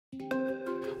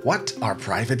What are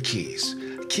private keys?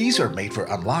 Keys are made for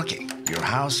unlocking your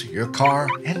house, your car,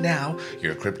 and now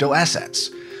your crypto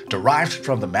assets. Derived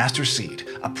from the master seed,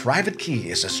 a private key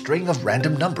is a string of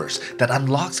random numbers that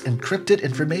unlocks encrypted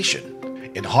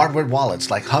information. In hardware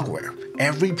wallets like Hugware,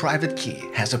 every private key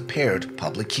has a paired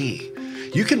public key.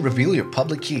 You can reveal your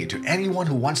public key to anyone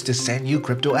who wants to send you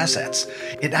crypto assets.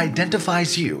 It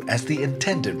identifies you as the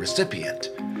intended recipient.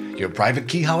 Your private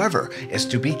key, however, is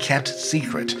to be kept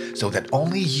secret so that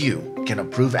only you can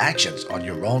approve actions on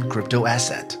your own crypto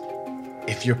asset.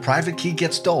 If your private key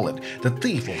gets stolen, the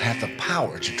thief will have the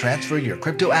power to transfer your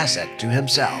crypto asset to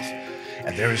himself,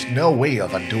 and there is no way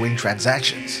of undoing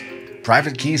transactions.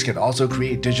 Private keys can also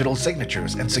create digital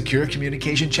signatures and secure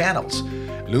communication channels.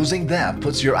 Losing them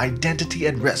puts your identity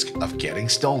at risk of getting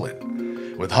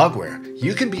stolen. With Hugware,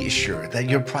 you can be assured that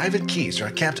your private keys are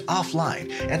kept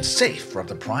offline and safe from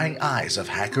the prying eyes of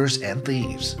hackers and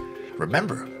thieves.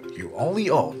 Remember, you only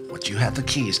own what you have the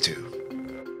keys to.